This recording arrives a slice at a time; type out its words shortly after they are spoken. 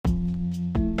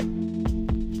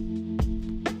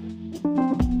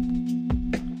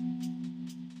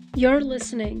You're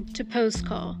listening to Post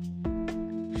Call,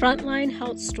 Frontline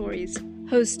Health Stories,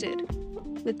 hosted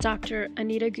with Dr.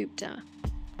 Anita Gupta.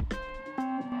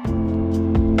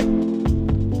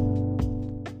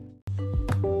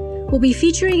 We'll be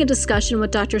featuring a discussion with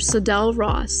Dr. Sadell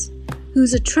Ross,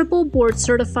 who's a triple board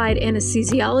certified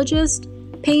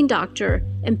anesthesiologist, pain doctor,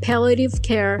 and palliative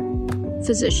care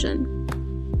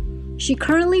physician. She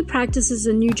currently practices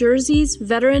in New Jersey's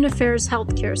Veteran Affairs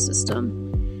healthcare system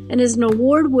and is an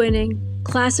award-winning,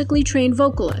 classically trained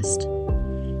vocalist.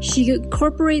 She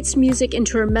incorporates music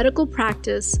into her medical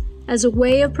practice as a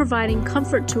way of providing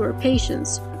comfort to her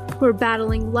patients who are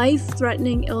battling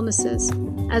life-threatening illnesses,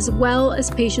 as well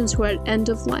as patients who are at end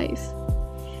of life.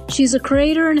 She's a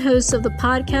creator and host of the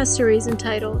podcast series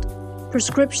entitled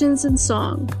Prescriptions in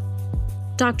Song.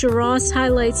 Dr. Ross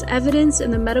highlights evidence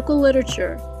in the medical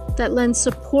literature that lends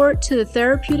support to the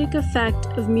therapeutic effect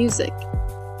of music,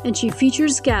 and she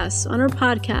features guests on her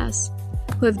podcast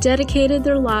who have dedicated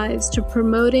their lives to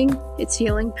promoting its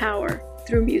healing power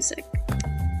through music.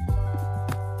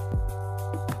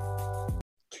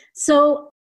 So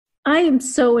I am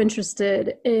so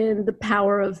interested in the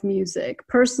power of music,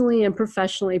 personally and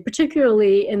professionally,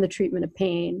 particularly in the treatment of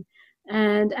pain.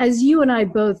 And as you and I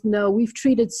both know, we've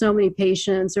treated so many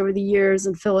patients over the years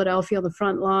in Philadelphia on the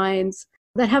front lines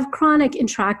that have chronic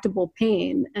intractable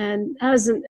pain. And as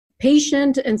a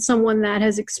patient and someone that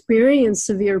has experienced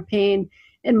severe pain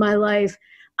in my life,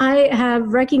 I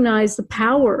have recognized the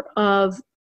power of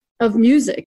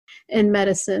music in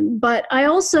medicine. But I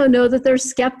also know that there's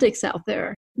skeptics out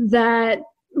there that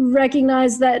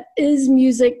recognize that is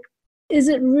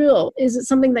it real? Is it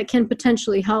something that can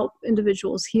potentially help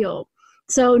individuals heal?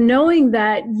 So knowing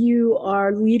that you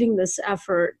are leading this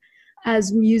effort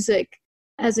as music,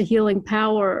 as a healing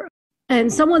power,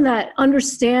 and someone that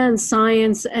understands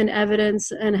science and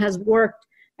evidence and has worked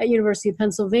at University of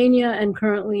Pennsylvania and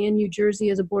currently in New Jersey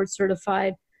as a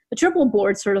triple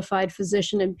board certified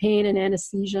physician in pain and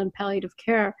anesthesia and palliative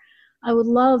care, I would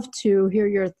love to hear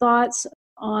your thoughts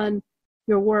on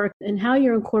your work and how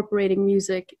you're incorporating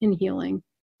music in healing.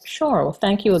 Sure. Well,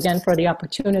 thank you again for the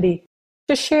opportunity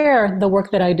to share the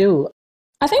work that I do.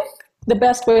 I think the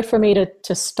best way for me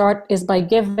to start is by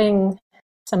giving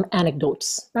some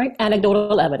anecdotes, right?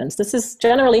 Anecdotal evidence. This is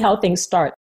generally how things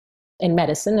start in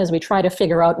medicine as we try to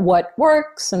figure out what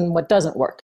works and what doesn't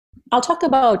work. I'll talk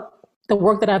about the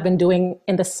work that I've been doing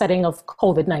in the setting of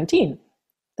COVID-19.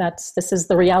 This is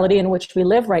the reality in which we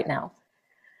live right now.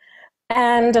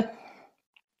 And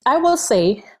I will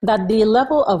say that the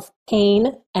level of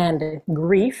pain and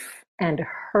grief and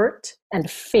hurt and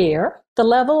fear, the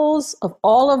levels of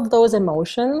all of those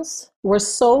emotions were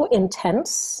so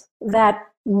intense that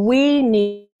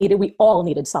we all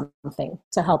needed something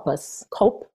to help us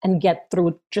cope and get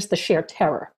through just the sheer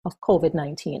terror of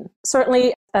COVID-19.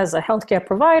 Certainly, as a healthcare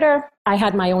provider, I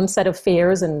had my own set of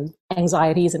fears and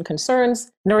anxieties and concerns.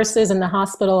 Nurses in the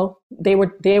hospital, they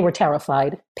were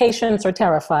terrified. Patients are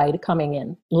terrified coming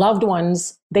in. Loved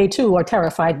ones, they too are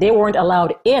terrified. They weren't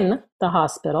allowed in the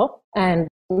hospital, and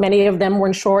many of them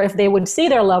weren't sure if they would see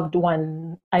their loved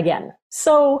one again.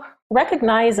 So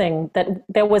recognizing that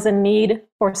there was a need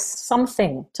for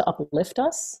something to uplift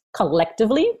us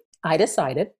collectively, I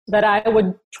decided that I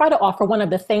would try to offer one of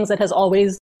the things that has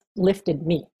always lifted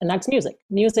me, and that's music.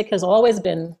 Music has always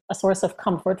been a source of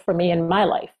comfort for me in my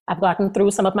life. I've gotten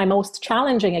through some of my most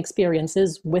challenging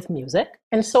experiences with music.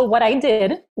 And so what I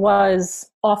did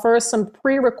was offer some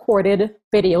pre-recorded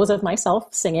videos of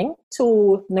myself singing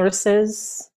to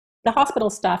nurses, the hospital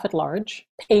staff at large,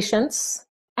 patients.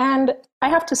 And I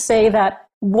have to say that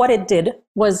what it did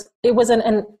was it was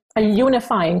a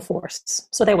unifying force.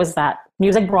 So there was that.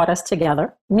 Music brought us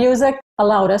together. Music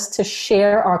allowed us to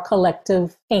share our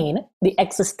collective pain, the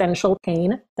existential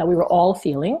pain that we were all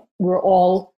feeling. We were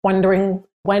all wondering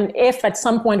if at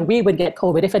some point we would get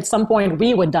COVID, if at some point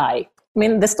we would die. I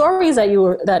mean, the stories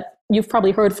that you've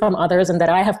probably heard from others and that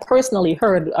I have personally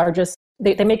heard are just,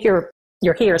 they make your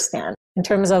hair stand in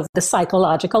terms of the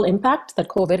psychological impact that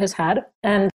COVID has had.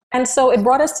 And so it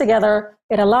brought us together.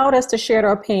 It allowed us to share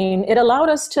our pain. It allowed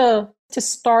us to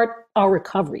start our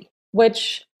recovery,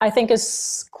 which I think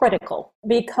is critical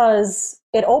because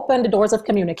it opened doors of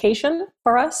communication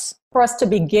for us to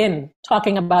begin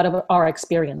talking about our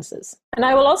experiences. And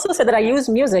I will also say that I used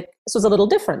music. This was a little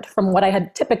different from what I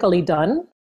had typically done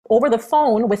over the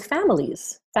phone with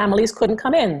families. Families couldn't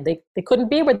come in. They couldn't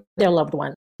be with their loved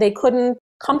one. They couldn't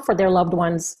comfort their loved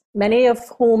ones, many of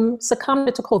whom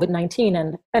succumbed to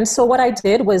COVID-19. And so what I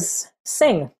did was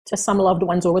sing to some loved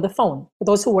ones over the phone. For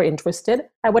those who were interested,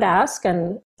 I would ask,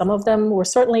 and some of them were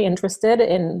certainly interested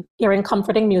in hearing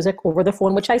comforting music over the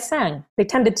phone, which I sang. They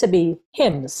tended to be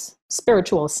hymns,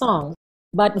 spiritual songs,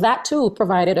 but that too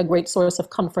provided a great source of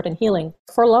comfort and healing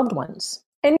for loved ones.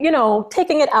 And,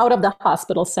 taking it out of the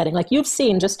hospital setting, like you've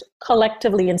seen just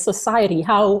collectively in society,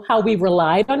 how we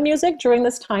relied on music during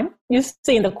this time. You've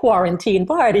seen the quarantine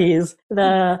parties,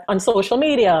 on social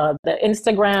media, the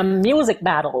Instagram music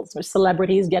battles where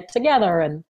celebrities get together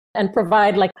and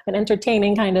provide like an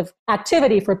entertaining kind of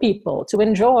activity for people to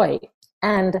enjoy.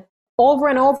 And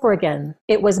over again,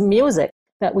 it was music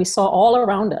that we saw all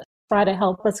around us try to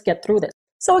help us get through this.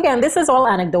 So again, this is all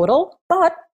anecdotal,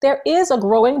 but there is a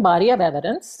growing body of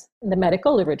evidence in the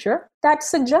medical literature that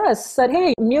suggests that,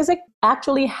 hey, music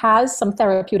actually has some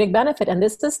therapeutic benefit. And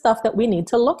this is stuff that we need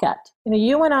to look at.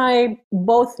 You and I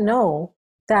both know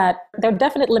that there are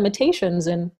definite limitations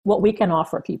in what we can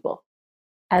offer people.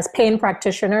 As pain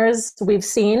practitioners, we've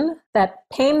seen that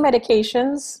pain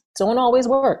medications don't always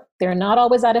work. They're not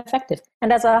always that effective.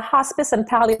 And as a hospice and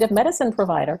palliative medicine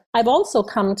provider, I've also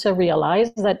come to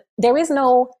realize that there is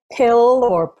no pill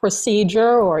or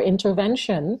procedure or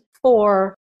intervention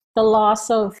for the loss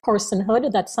of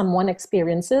personhood that someone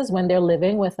experiences when they're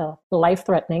living with a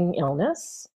life-threatening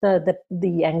illness,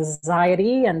 the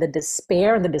anxiety and the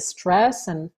despair and the distress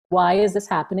and why is this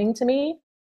happening to me?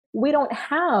 We don't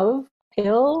have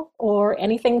pill or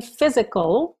anything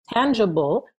physical,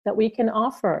 tangible that we can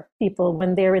offer people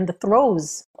when they're in the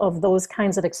throes of those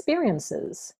kinds of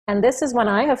experiences. And this is when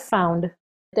I have found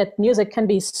that music can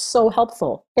be so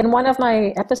helpful. In one of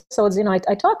my episodes,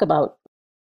 I talk about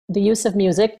the use of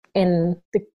music in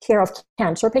the care of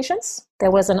cancer patients.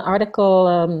 There was an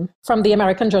article from the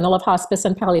American Journal of Hospice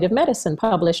and Palliative Medicine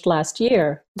published last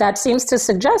year that seems to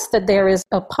suggest that there is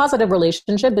a positive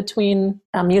relationship between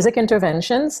music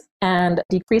interventions and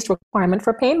decreased requirement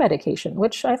for pain medication,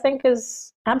 which I think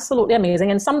is absolutely amazing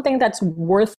and something that's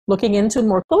worth looking into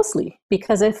more closely.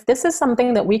 Because if this is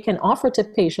something that we can offer to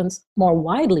patients more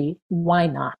widely, why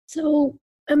not? So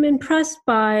I'm impressed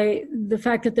by the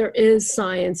fact that there is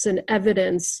science and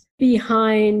evidence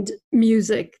behind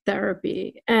music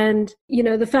therapy. And,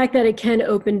 the fact that it can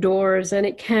open doors and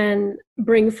it can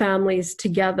bring families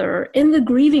together in the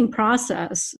grieving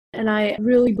process. And I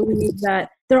really believe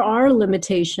that there are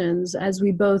limitations, as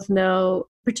we both know,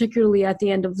 particularly at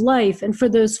the end of life. And for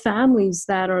those families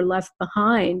that are left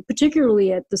behind,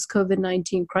 particularly at this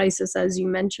COVID-19 crisis, as you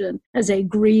mentioned, as they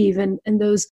grieve and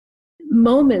those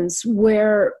moments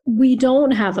where we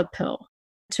don't have a pill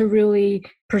to really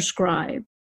prescribe.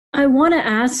 I want to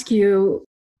ask you,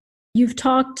 you've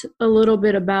talked a little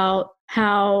bit about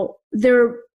how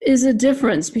there is a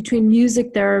difference between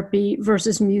music therapy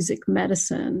versus music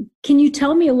medicine. Can you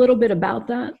tell me a little bit about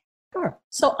that? Sure.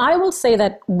 So I will say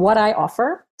that what I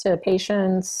offer to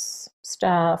patients,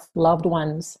 staff, loved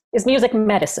ones is music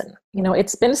medicine.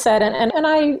 It's been said, and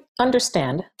I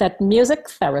understand that music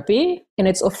therapy in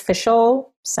its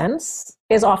official sense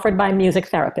is offered by music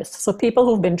therapists. So people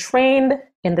who've been trained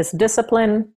in this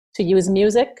discipline to use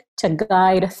music to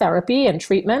guide therapy and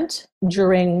treatment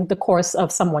during the course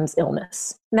of someone's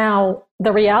illness. Now,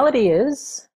 the reality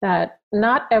is that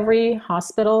not every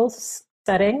hospital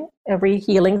setting, every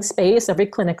healing space, every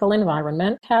clinical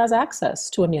environment has access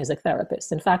to a music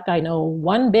therapist. In fact, I know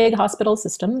one big hospital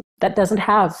system that doesn't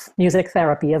have music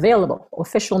therapy available,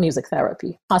 official music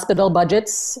therapy. Hospital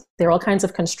budgets, there are all kinds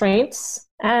of constraints.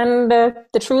 And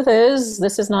the truth is,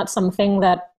 this is not something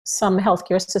that some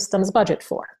healthcare systems budget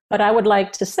for. But I would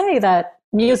like to say that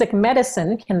music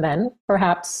medicine can then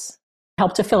perhaps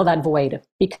help to fill that void,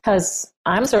 because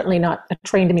I'm certainly not a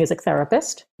trained music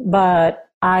therapist, but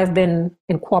I've been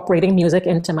incorporating music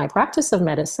into my practice of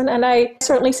medicine, and I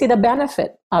certainly see the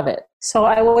benefit of it. So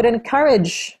I would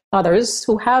encourage others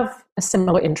who have a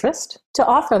similar interest to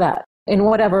offer that in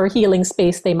whatever healing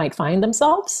space they might find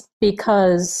themselves,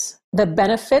 because the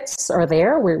benefits are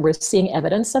there. We're seeing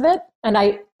evidence of it. And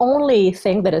I only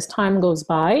think that as time goes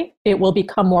by, it will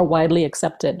become more widely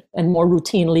accepted and more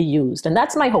routinely used. And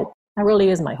that's my hope. That really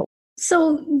is my hope.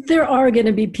 So there are going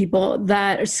to be people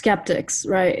that are skeptics,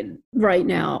 right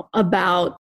now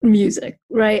about music,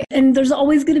 right? And there's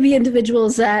always going to be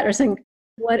individuals that are saying,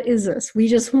 what is this? We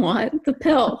just want the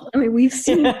pill. I mean, we've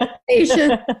seen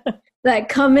patients that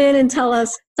come in and tell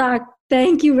us, Doc,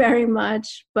 thank you very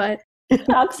much, but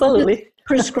absolutely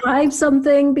prescribe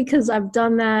something because I've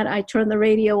done that. I turn the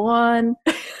radio on.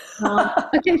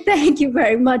 Okay, thank you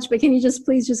very much, but can you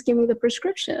please give me the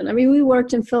prescription? I mean, we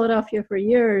worked in Philadelphia for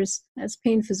years as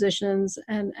pain physicians,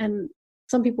 and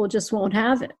Some people just won't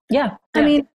have it. Yeah. I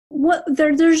mean,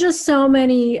 there's just so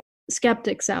many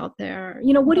skeptics out there.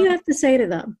 What do you have to say to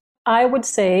them? I would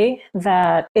say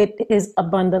that it is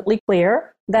abundantly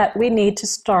clear that we need to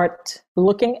start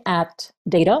looking at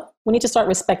data. We need to start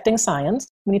respecting science.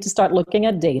 We need to start looking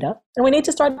at data. And we need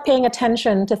to start paying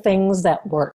attention to things that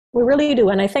work. We really do.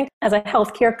 And I think as a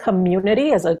healthcare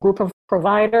community, as a group of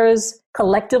providers,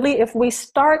 collectively, if we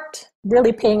start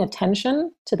really paying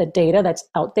attention to the data that's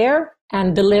out there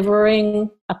and delivering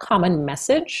a common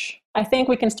message, I think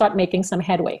we can start making some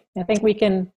headway. I think we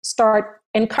can start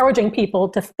encouraging people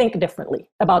to think differently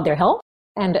about their health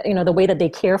and the way that they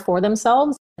care for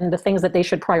themselves and the things that they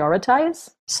should prioritize.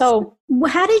 So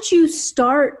how did you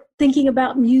start thinking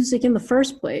about music in the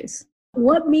first place?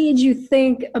 What made you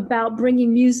think about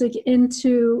bringing music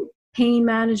into pain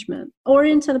management or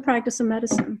into the practice of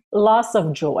medicine? Loss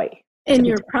of joy. In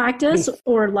your practice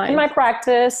or life? In my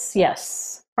practice,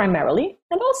 yes, primarily.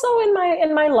 And also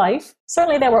in my life.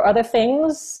 Certainly there were other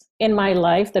things in my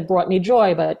life that brought me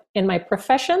joy, but in my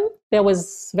profession, there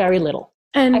was very little.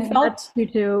 And I felt due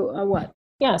to what?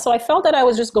 Yeah, so I felt that I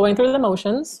was just going through the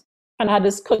motions and had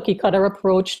this cookie cutter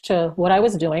approach to what I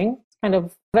was doing, kind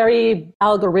of very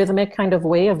algorithmic kind of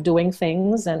way of doing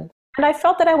things. And I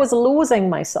felt that I was losing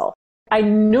myself. I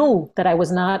knew that I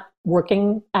was not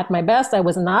working at my best. I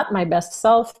was not my best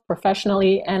self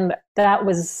professionally. And I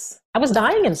was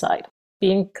dying inside.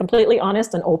 Being completely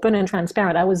honest and open and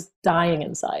transparent, I was dying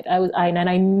inside. And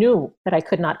I knew that I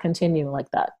could not continue like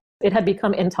that. It had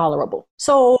become intolerable.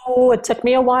 So it took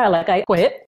me a while. I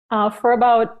quit for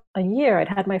about a year. I'd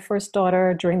had my first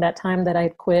daughter during that time that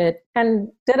I'd quit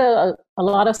and did a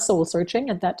lot of soul searching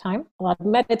at that time, a lot of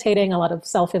meditating, a lot of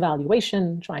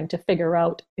self-evaluation, trying to figure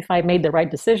out if I made the right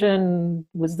decision.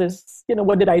 Was this,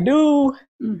 what did I do?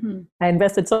 Mm-hmm. I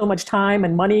invested so much time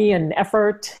and money and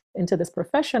effort into this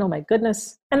profession. Oh my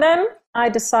goodness. And then I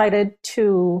decided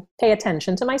to pay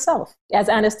attention to myself. As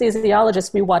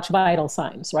anesthesiologists, we watch vital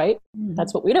signs, right? Mm-hmm.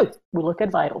 That's what we do. We look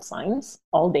at vital signs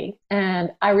all day.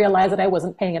 And I realized that I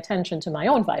wasn't paying attention to my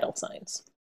own vital signs.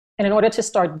 And in order to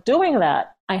start doing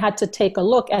that, I had to take a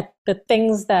look at the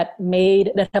things that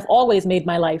have always made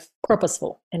my life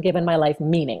purposeful and given my life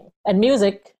meaning. And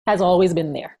music has always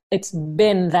been there. It's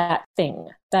been that thing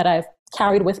that I've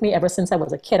carried with me ever since I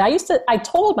was a kid. I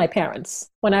told my parents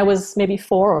when I was maybe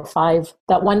 4 or 5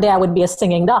 that one day I would be a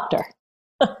singing doctor.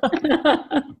 They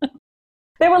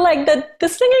were like, the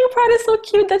singing part is so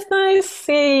cute. That's nice.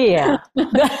 Yeah.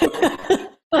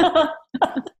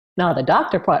 No, the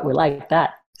doctor part, we like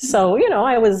that. So,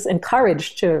 I was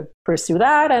encouraged to pursue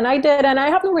that, and I did, and I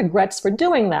have no regrets for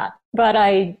doing that. But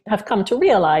I have come to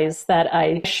realize that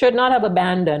I should not have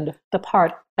abandoned the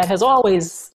part that has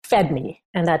always fed me,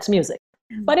 and that's music.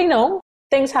 Mm-hmm. But,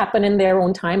 things happen in their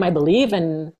own time, I believe,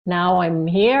 and now I'm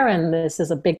here, and this is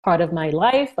a big part of my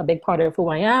life, a big part of who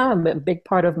I am, a big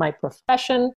part of my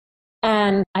profession,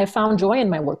 and I found joy in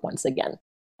my work once again.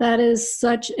 That is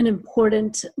such an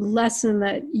important lesson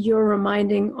that you're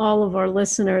reminding all of our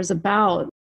listeners about.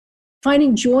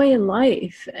 Finding joy in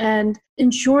life and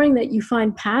ensuring that you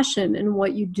find passion in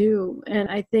what you do. And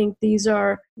I think these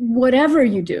are whatever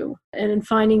you do. And in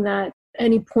finding that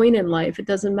any point in life, it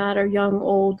doesn't matter, young,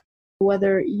 old,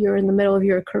 whether you're in the middle of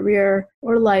your career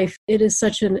or life, it is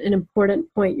such an important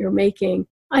point you're making.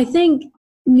 I think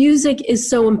music is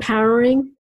so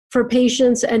empowering for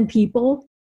patients and people.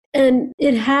 And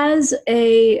it has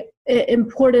an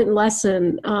important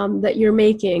lesson that you're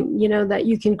making, that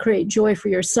you can create joy for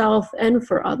yourself and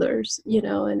for others,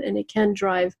 and it can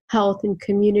drive health in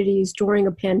communities during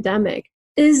a pandemic.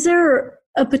 Is there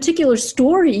a particular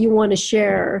story you want to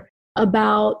share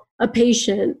about a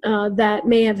patient that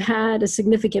may have had a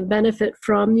significant benefit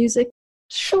from music?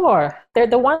 Sure.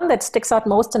 The one that sticks out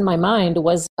most in my mind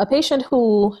was a patient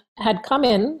who had come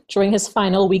in during his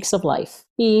final weeks of life.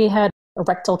 He had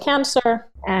rectal cancer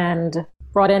and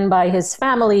brought in by his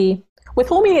family, with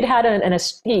whom he had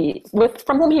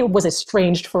from whom he was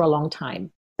estranged for a long time.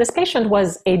 This patient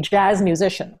was a jazz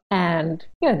musician, and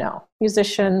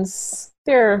musicians,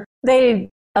 a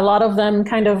lot of them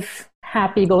kind of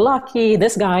happy-go-lucky.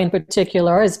 This guy in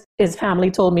particular, his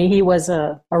family told me he was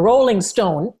a Rolling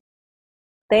Stone.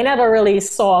 They never really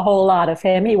saw a whole lot of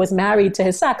him. He was married to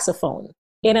his saxophone,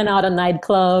 in and out of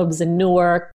nightclubs in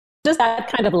Newark. Just that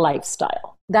kind of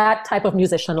lifestyle, that type of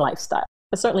musician lifestyle.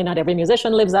 But certainly not every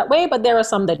musician lives that way, but there are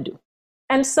some that do.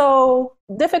 And so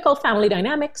difficult family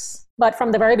dynamics. But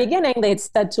from the very beginning, they'd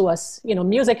said to us,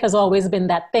 music has always been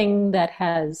that thing that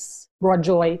has brought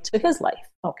joy to his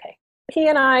life. Okay. He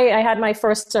and I had my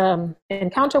first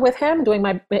encounter with him, doing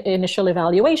my initial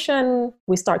evaluation.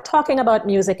 We start talking about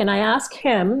music, and I asked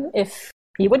him if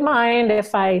he would mind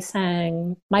if I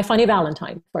sang My Funny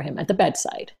Valentine for him at the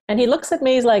bedside. And he looks at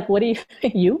me, he's like, what do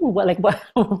you, what, like, what?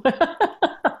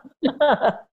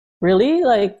 Really?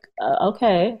 Like,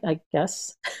 okay, I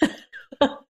guess.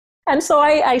 And so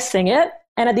I sing it.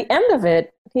 And at the end of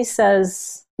it, he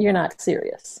says, you're not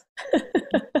serious.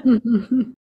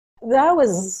 That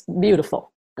was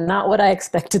beautiful. Not what I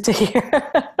expected to hear.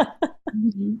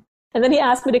 Mm-hmm. And then he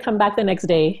asked me to come back the next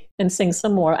day and sing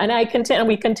some more. And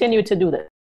we continue to do this.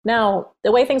 Now,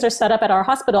 the way things are set up at our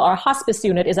hospital, our hospice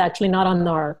unit is actually not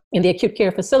in the acute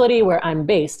care facility where I'm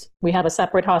based. We have a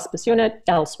separate hospice unit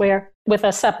elsewhere with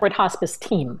a separate hospice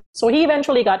team. So he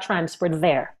eventually got transferred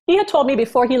there. He had told me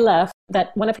before he left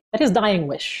that his dying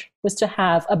wish was to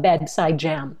have a bedside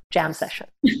jam session.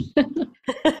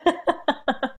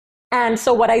 And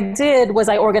so what I did was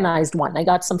I organized one. I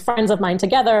got some friends of mine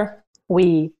together.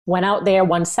 We went out there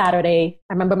one Saturday.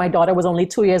 I remember my daughter was only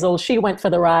 2 years old. She went for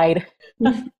the ride.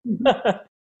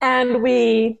 And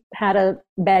we had a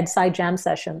bedside jam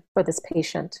session for this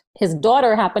patient. His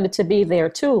daughter happened to be there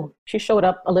too. She showed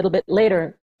up a little bit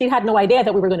later. She had no idea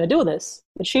that we were going to do this.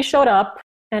 But she showed up,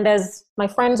 and as my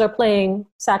friends are playing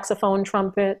saxophone,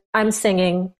 trumpet, I'm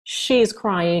singing, she's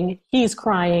crying, he's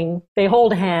crying, they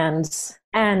hold hands,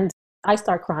 and I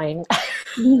start crying.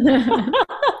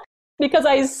 Because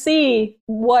I see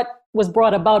what was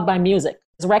brought about by music.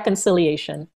 It's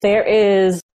reconciliation. There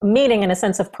is meaning and a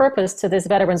sense of purpose to this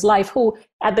veteran's life who,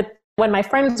 when my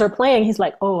friends are playing, he's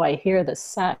like, oh, I hear the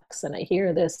sax and I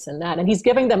hear this and that. And he's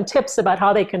giving them tips about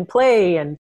how they can play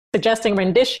and suggesting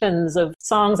renditions of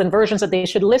songs and versions that they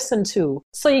should listen to.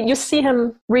 So you see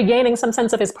him regaining some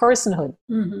sense of his personhood.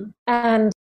 Mm-hmm.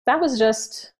 And that was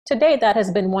just, to date, that has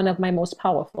been one of my most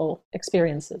powerful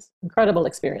experiences, incredible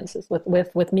experiences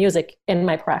with music in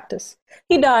my practice.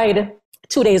 He died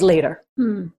 2 days later.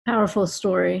 Powerful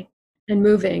story and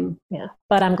moving. Yeah,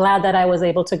 but I'm glad that I was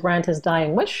able to grant his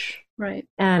dying wish. Right.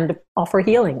 And offer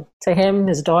healing to him,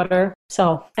 his daughter.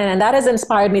 So, and that has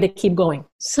inspired me to keep going.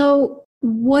 So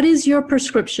what is your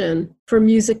prescription for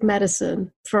music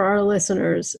medicine for our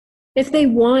listeners? If they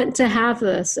want to have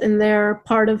this and they're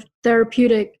part of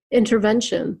therapeutic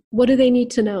intervention, what do they need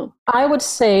to know? I would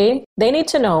say they need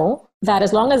to know that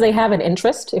as long as they have an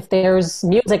interest, if there's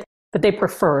music that they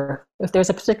prefer, if there's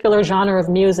a particular genre of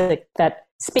music that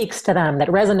speaks to them, that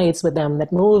resonates with them,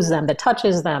 that moves them, that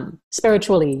touches them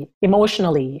spiritually,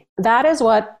 emotionally, that is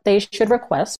what they should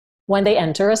request when they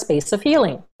enter a space of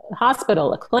healing, a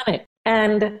hospital, a clinic.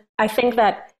 And I think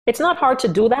that it's not hard to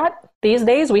do that. These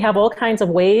days, we have all kinds of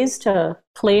ways to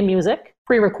play music,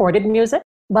 pre-recorded music.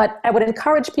 But I would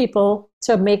encourage people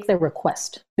to make the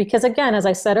request. Because again, as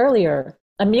I said earlier,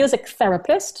 a music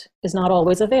therapist is not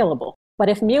always available. But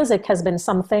if music has been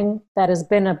something that has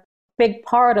been a big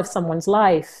part of someone's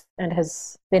life and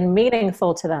has been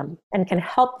meaningful to them and can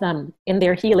help them in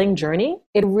their healing journey,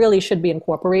 it really should be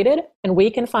incorporated. And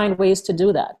we can find ways to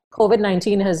do that.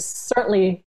 COVID-19 has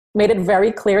certainly made it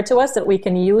very clear to us that we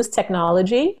can use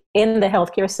technology in the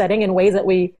healthcare setting in ways that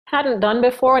we hadn't done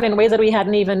before and in ways that we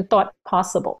hadn't even thought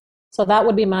possible. So that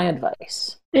would be my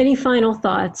advice. Any final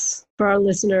thoughts for our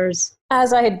listeners?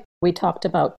 As we talked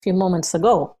about a few moments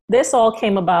ago, this all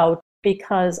came about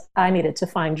because I needed to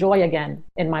find joy again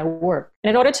in my work. And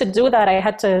in order to do that,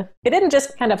 it didn't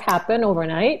just kind of happen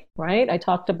overnight, right? I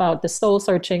talked about the soul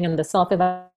searching and the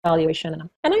self-evaluation.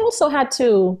 And I also had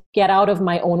to get out of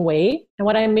my own way. And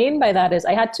what I mean by that is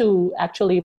I had to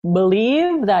actually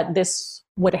believe that this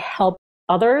would help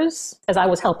others as I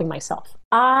was helping myself.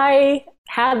 I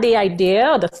had the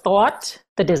idea, the thought,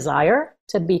 the desire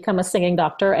to become a singing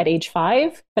doctor at age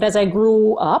 5. But as I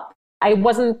grew up, I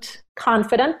wasn't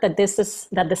confident that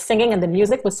the singing and the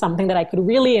music was something that I could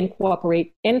really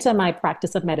incorporate into my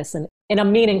practice of medicine in a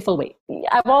meaningful way.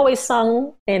 I've always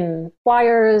sung in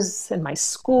choirs in my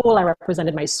school. I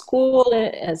represented my school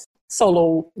as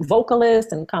solo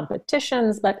vocalist in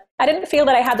competitions, but I didn't feel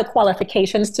that I had the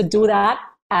qualifications to do that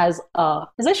as a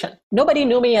physician. Nobody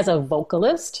knew me as a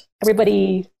vocalist.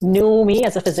 Everybody knew me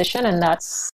as a physician, and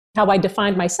that's how I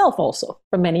defined myself also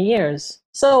for many years.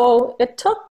 So it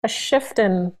took a shift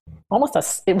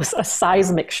it was a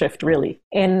seismic shift really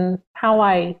in how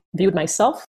I viewed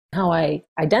myself, how I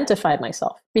identified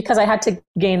myself, because I had to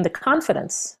gain the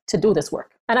confidence to do this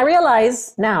work. And I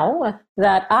realize now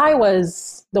that I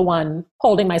was the one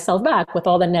holding myself back with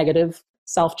all the negative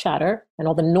self-chatter and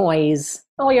all the noise.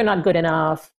 Oh, you're not good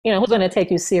enough. Who's going to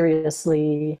take you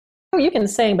seriously? Oh, you can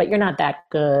sing, but you're not that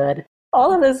good.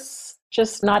 All of this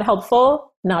just not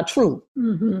helpful, not true.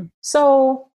 Mm-hmm.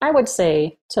 So I would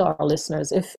say to our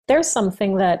listeners, if there's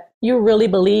something that you really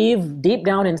believe deep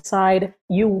down inside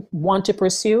you want to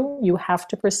pursue, you have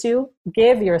to pursue,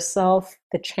 give yourself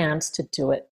the chance to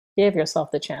do it. Give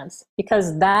yourself the chance,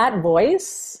 because that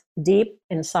voice deep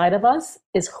inside of us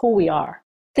is who we are.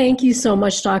 Thank you so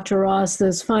much, Dr. Ross.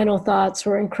 Those final thoughts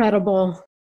were incredible.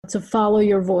 To follow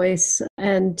your voice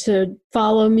and to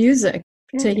follow music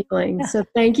to healing. Yeah. So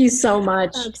thank you so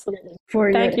much. Absolutely.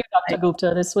 For Thank you, Dr.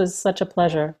 Gupta. This was such a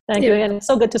pleasure. Thank you. And it's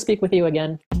so good to speak with you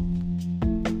again.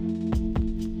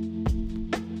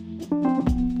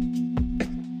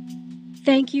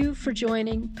 Thank you for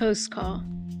joining Postcall.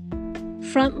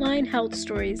 Frontline Health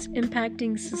Stories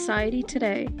Impacting Society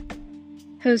Today,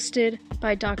 hosted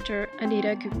by Dr.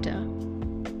 Anita Gupta.